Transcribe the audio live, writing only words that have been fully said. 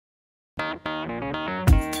Hey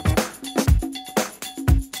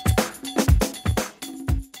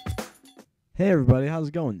everybody, how's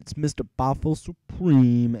it going? It's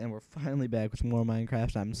MrBoffoSupreme, and we're finally back with more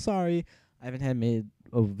Minecraft. I'm sorry I haven't made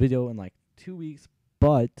a video in like 2 weeks,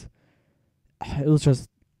 but it was just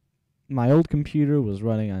my old computer was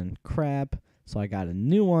running on crap, so I got a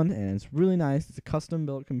new one, and it's really nice. It's a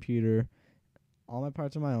custom-built computer. All my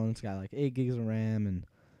parts are my own. It's got like 8 gigs of RAM and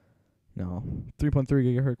 3.3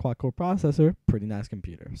 gigahertz quad-core processor. Pretty nice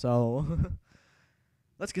computer. So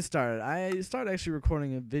let's get started. I started actually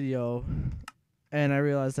recording a video, and I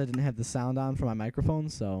realized I didn't have the sound on for my microphone,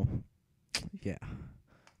 so yeah.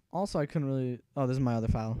 Also, I couldn't really... Oh, this is my other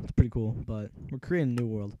file. It's pretty cool, but we're creating a new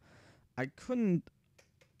world. I couldn't...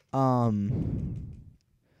 what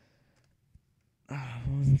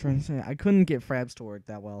was I trying to say? I couldn't get Fraps to work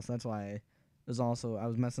that well, so that's why I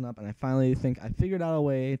was messing up, and I finally think I figured out a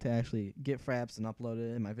way to actually get Fraps and upload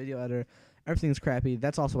it in my video editor. Everything's crappy.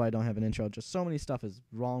 That's also why I don't have an intro. Just so many stuff is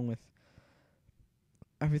wrong with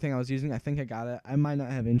everything I was using. I think I got it. I might not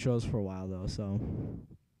have intros for a while, though, so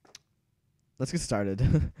let's get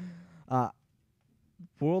started.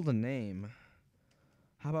 World and name.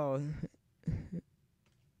 How about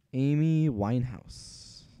Amy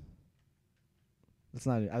Winehouse? That's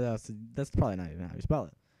probably not even how you spell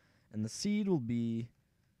it. And the seed will be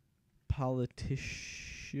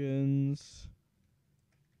Politician's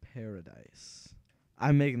Paradise.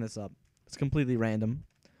 I'm making this up. It's completely random.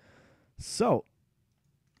 So,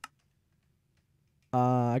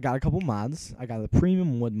 I got a couple mods. I got a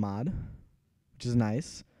premium wood mod, which is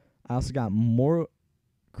nice. I also got more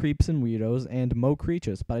creeps and weirdos and mo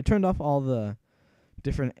creatures, but I turned off all the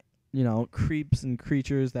different, creeps and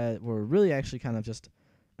creatures that were really actually kind of just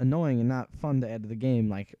annoying and not fun to add to the game,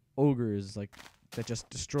 like ogres, like that just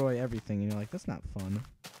destroy everything, and you're like, that's not fun.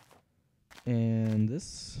 And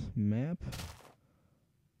this map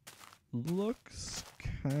looks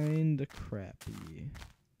kinda crappy.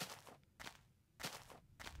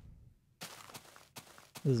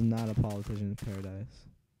 This is not a Politician's Paradise.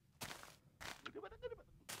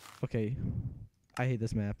 Okay, I hate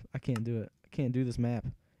this map. I can't do it. I can't do this map.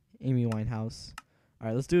 Amy Winehouse.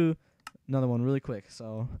 Alright, let's do another one really quick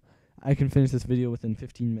so I can finish this video within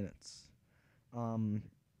 15 minutes.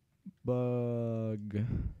 Bugs.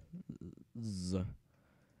 And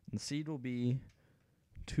the seed will be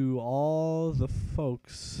to all the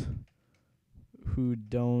folks who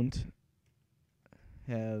don't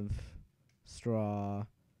have straw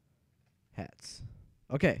hats.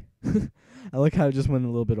 Okay. I like how I just went a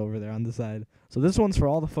little bit over there on the side. So this one's for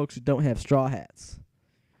all the folks who don't have straw hats.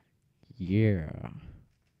 Yeah.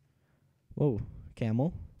 Whoa,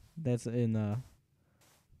 camel. That's in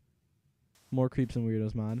more creeps and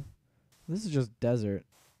weirdos mod. This is just desert.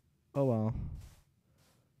 Oh well.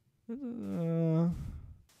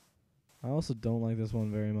 I also don't like this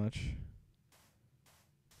one very much.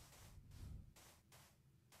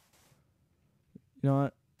 You know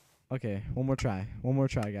what? Okay, one more try. One more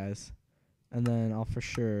try, guys. And then I'll for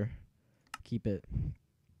sure keep it.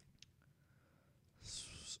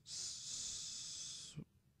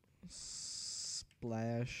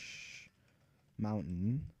 Splash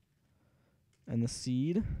Mountain. And the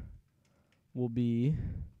seed will be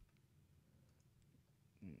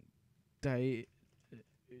diapers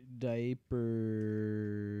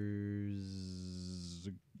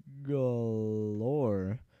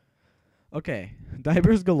galore. Okay,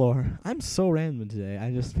 diapers galore. I'm so random today.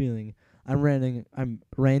 I'm just feeling I'm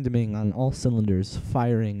randoming on all cylinders,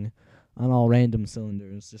 firing on all random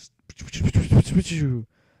cylinders. Just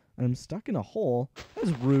I'm stuck in a hole.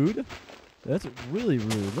 That's rude. That's really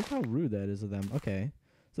rude. Look how rude that is of them. Okay,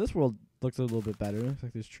 so this world looks a little bit better. Looks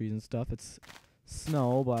like there's trees and stuff. It's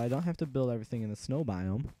snow, but I don't have to build everything in the snow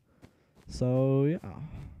biome. So, yeah.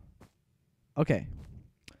 Okay.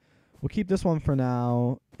 We'll keep this one for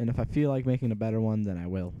now, and if I feel like making a better one, then I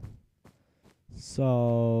will.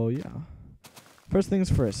 So, yeah. First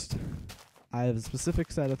things first. I have a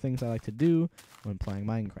specific set of things I like to do when playing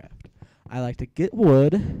Minecraft. I like to get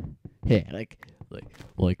wood. Yeah, like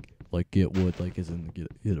get wood, like as in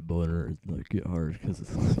get a boner, like get hard, because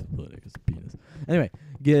it's like it's a penis. Anyway,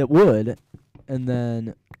 get wood, and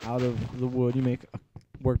then out of the wood you make a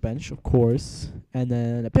workbench, of course, and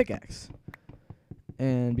then a pickaxe.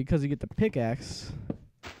 And because you get the pickaxe,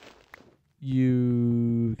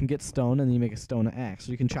 you can get stone, and then you make a stone axe,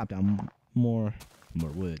 so you can chop down more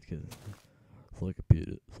wood, because it's like a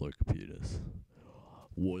penis. It's like a penis.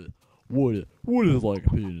 Wood is like a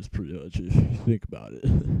penis, pretty much, if you think about it.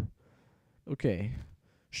 Okay.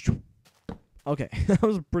 Okay, that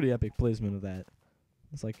was a pretty epic placement of that.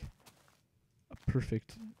 It's like a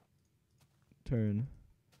perfect turn.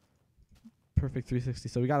 Perfect 360.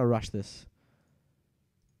 So we gotta rush this.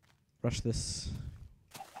 Rush this.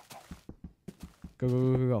 Go,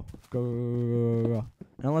 go, go, go, go, go, go, go, go.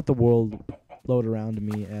 And I'll let the world load around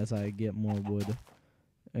me as I get more wood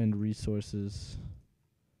and resources.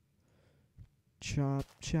 Chop,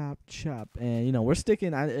 chop, chop. And, you know, we're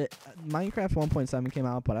sticking. Minecraft 1.7 came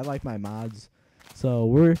out, but I like my mods. So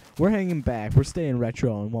we're hanging back. We're staying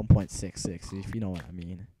retro in 1.66, if you know what I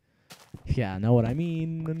mean. Yeah, know what I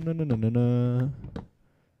mean. No.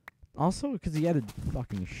 Also, because he added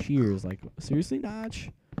fucking shears. Like, seriously, Notch?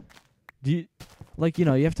 Do you, like, you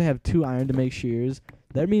know, you have to have 2 iron to make shears.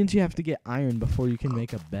 That means you have to get iron before you can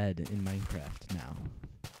make a bed in Minecraft now.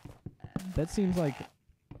 That seems like,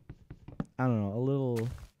 I don't know, a little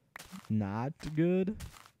not good.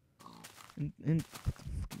 And what the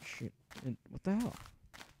fucking shit? And what the hell?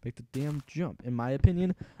 Make the damn jump. In my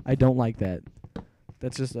opinion, I don't like that.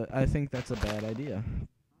 That's just, I think that's a bad idea.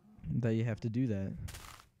 That you have to do that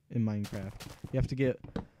in Minecraft. You have to get.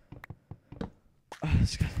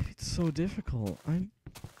 It's so difficult.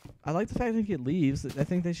 I like the fact that you get leaves. I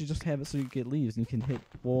think they should just have it so you get leaves and you can hit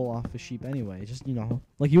wool off the sheep anyway. Just, you know,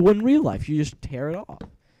 like you would in real life. You just tear it off.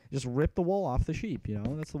 Just rip the wool off the sheep, you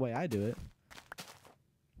know? That's the way I do it.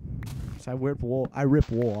 So I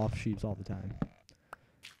rip wool off sheeps all the time.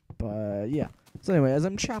 But yeah. So anyway, as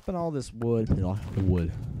I'm chopping all this wood,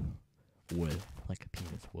 wood, like a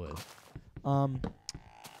penis wood. I'm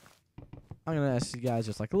gonna ask you guys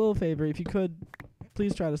just like a little favor. If you could,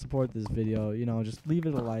 please try to support this video. You know, just leave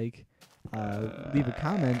it a like, leave a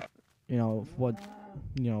comment. You know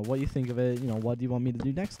what you think of it. You know, what do you want me to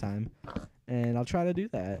do next time, and I'll try to do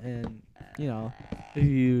that. And you know, if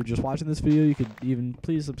you just watching this video, you could even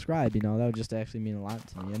please subscribe. You know, that would just actually mean a lot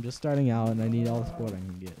to me. I'm just starting out, and I need all the support I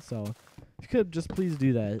can get. So, if you could just please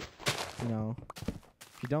do that. You know,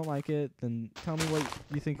 if you don't like it, then tell me what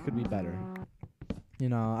you think could be better. You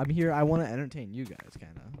know, I'm here. I want to entertain you guys,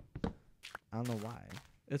 kind of. I don't know why.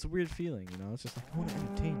 It's a weird feeling, you know. It's just like I want to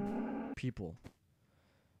entertain people.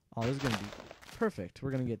 Oh, this is gonna be perfect. We're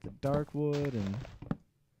gonna get the dark wood and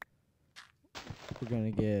we're gonna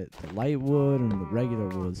get the light wood and the regular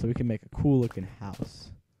wood, so we can make a cool looking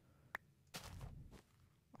house.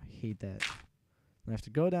 I hate that. I have to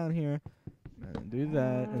go down here and do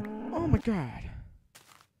that. And oh my god!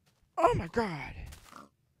 Oh my god!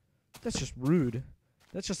 That's just rude.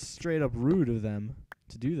 That's just straight up rude of them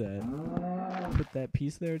to do that. Put that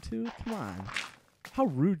piece there too? Come on. How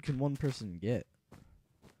rude can one person get?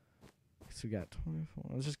 So we got 24.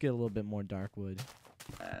 Let's just get a little bit more dark wood.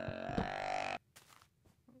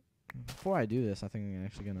 Before I do this, I think I'm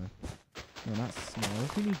actually gonna... No, not snow.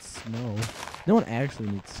 Who needs snow? No one actually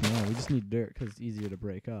needs snow. We just need dirt because it's easier to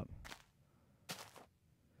break up.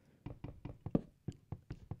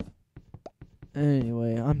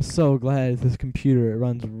 Anyway, I'm so glad this computer, it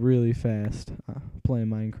runs really fast playing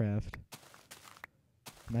Minecraft.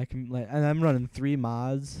 And I'm running 3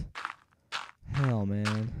 mods. Hell,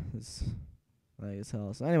 man. It's like as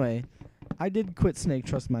hell. So anyway, I did quit Snake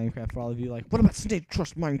Trust Minecraft for all of you. Like, what about Snake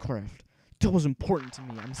Trust Minecraft? That was important to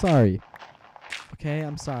me. I'm sorry. Okay,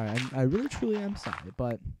 I'm sorry. I really, truly am sorry.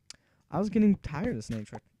 But I was getting tired of Snake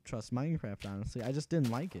Trust Minecraft, honestly. I just didn't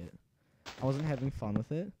like it. I wasn't having fun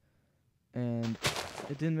with it. And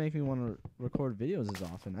it didn't make me want to record videos as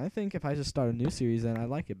often. I think if I just start a new series, then I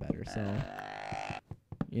like it better. So,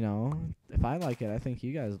 you know, if I like it, I think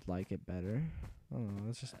you guys would like it better. I don't know.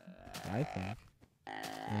 That's just what I think.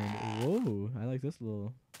 And whoa, I like this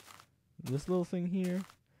little thing here.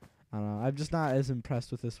 I don't know. I'm just not as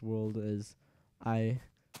impressed with this world as I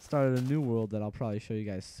started a new world that I'll probably show you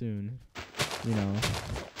guys soon. You know,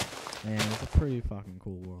 and it's a pretty fucking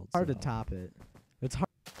cool world. Hard to top it. It's hard.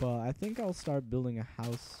 But I think I'll start building a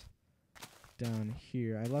house down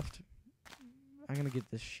here. I'm gonna get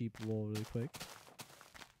this sheep wool really quick.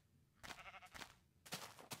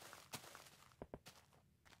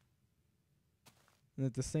 And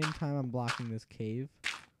at the same time, I'm blocking this cave.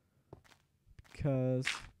 Because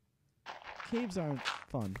caves aren't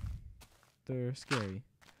fun. They're scary.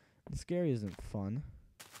 And scary isn't fun.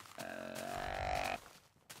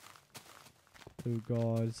 Oh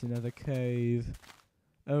god, it's another cave.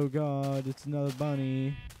 Oh god, it's another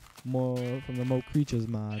bunny. More from the Mo Creatures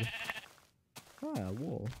mod. Ah,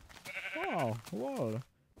 wool. Oh, wool.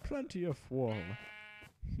 Plenty of wool.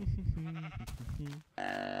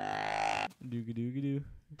 Doogie doogie doo.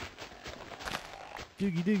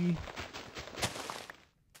 Doogie doogie.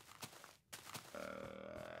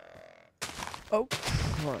 Oh,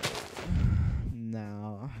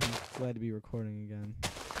 now I'm glad to be recording again.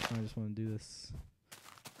 I just want to do this.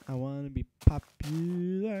 I want to be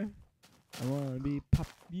popular. I wanna be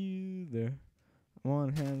popular. I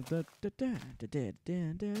wanna have da da da da da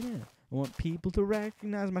da da da. I want people to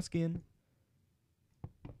recognize my skin.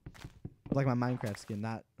 Like my Minecraft skin,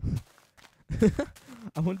 not.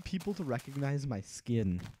 I want people to recognize my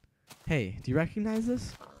skin. Hey, do you recognize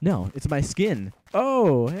this? No, it's my skin.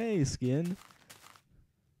 Oh, hey, skin.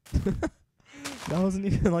 That wasn't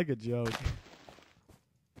even like a joke.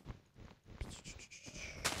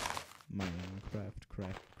 Minecraft,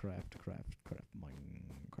 craft,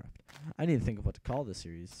 Minecraft. I need to think of what to call this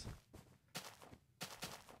series.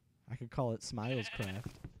 I could call it Smiles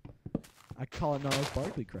Craft. I could call it Gnarls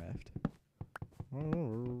Barkley Craft. I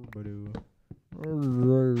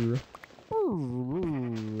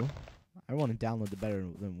want to download the Better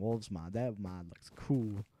Than Wolves mod. That mod looks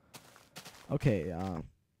cool. Okay,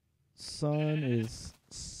 sun is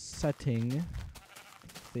setting, I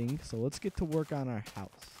think. So let's get to work on our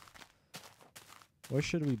house. Where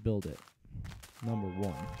should we build it? Number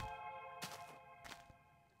 1.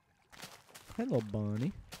 Hello,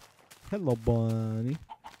 bunny. Hello, bunny.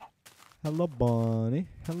 Hello, bunny.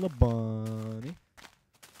 Hello, bunny.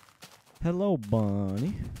 Hello,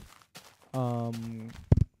 bunny.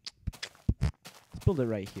 Let's build it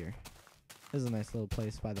right here. This is a nice little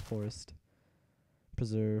place by the forest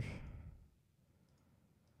preserve.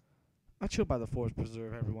 I chill by the forest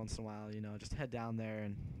preserve every once in a while, you know, just head down there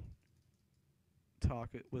and talk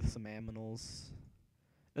with some aminals.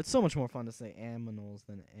 It's so much more fun to say aminals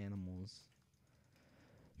than animals.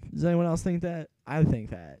 Does anyone else think that? I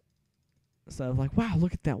think that. So I'm like, wow,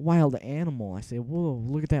 look at that wild animal. I say, whoa,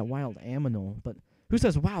 look at that wild animal. But who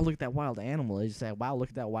says, wow, look at that wild animal? They just say, wow, look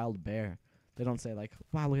at that wild bear. They don't say, like,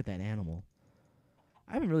 wow, look at that animal.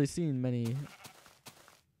 I haven't really seen many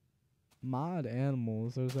mod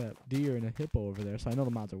animals. There's that deer and a hippo over there, so I know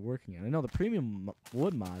the mods are working. And I know the premium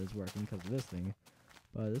wood mod is working because of this thing.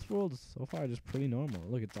 But this world is so far just pretty normal.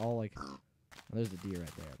 Look, it's all like, well, there's a deer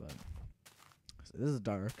right there, but so this is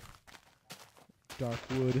dark. Dark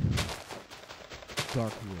wood.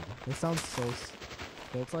 Dark wood. It sounds so.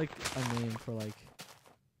 It's like a name for like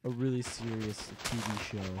a really serious TV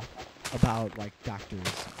show about like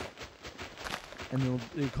doctors, and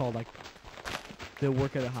they'll call like they'll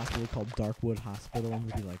work at a hospital called Darkwood Hospital, and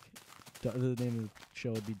it'll be like the name of the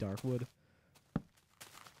show would be Darkwood.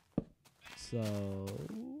 So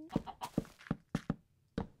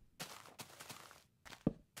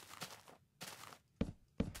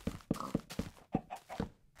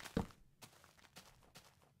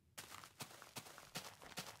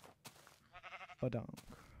badonk.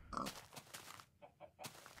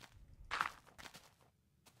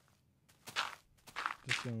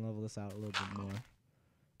 Just gonna level this out a little bit more.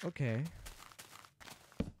 Okay.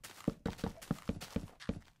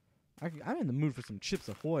 I'm in the mood for some Chips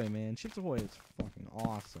Ahoy, man. Chips Ahoy is fucking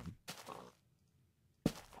awesome.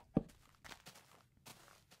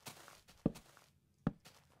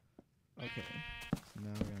 Okay. So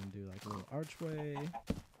now we're gonna do like a little archway.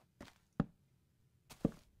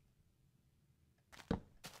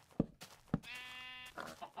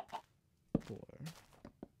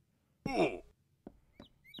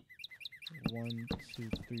 One, two,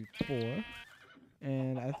 three, 4.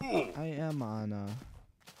 And I am on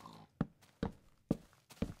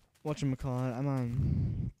whatchamacallit, I'm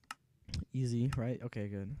on easy, right? Okay,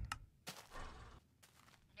 good.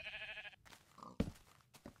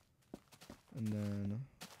 And then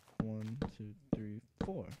 1, 2, 3,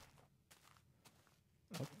 4.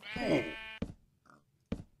 Okay.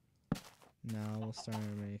 Now we'll start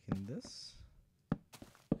making this.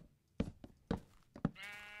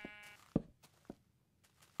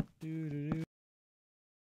 Do do do.